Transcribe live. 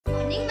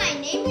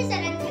name is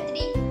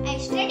Khatri. I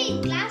study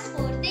in class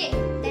 4th A.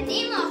 The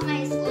name of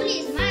my school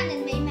is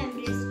Mananmay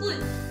Memorial School.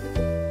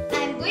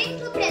 I am going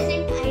to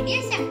present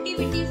IDS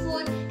Activity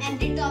 4 and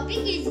the topic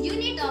is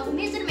Unit of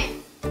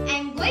Measurement. I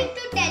am going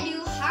to tell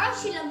you how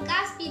Sri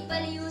Lanka's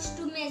people used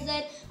to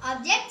measure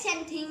objects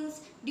and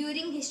things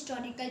during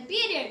historical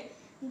period.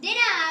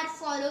 There are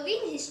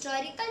following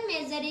historical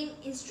measuring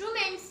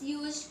instruments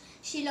used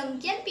Sri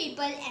Lankan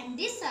people, and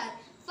these are: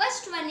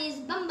 first one is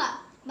Bamba.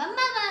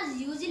 Bamba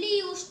was usually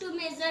used to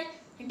measure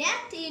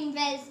depth in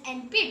wells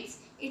and pits.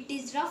 It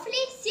is roughly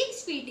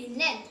 6 feet in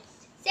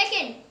length.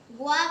 Second,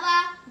 Guava,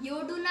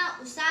 Yoduna,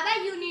 Usaba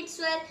units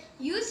were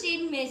used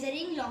in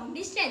measuring long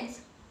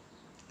distance.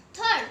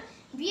 Third,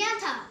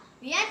 Vyatha.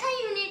 Vyatha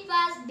unit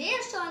was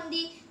based on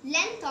the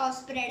length of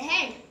spread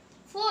head.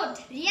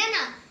 Fourth,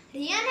 Riana.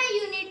 Riana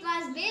unit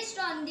was based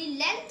on the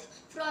length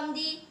from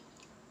the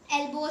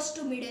elbows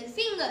to middle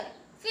finger.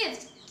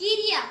 Fifth,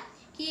 Kiria.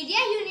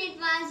 Kiria unit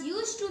was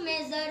used to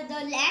measure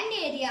the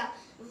land area.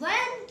 1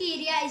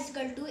 Kiria is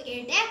equal to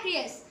 8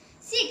 acres.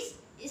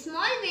 Sixth,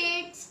 small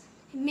weights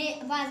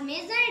was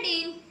measured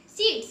in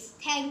seeds.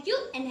 Thank you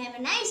and have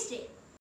a nice day.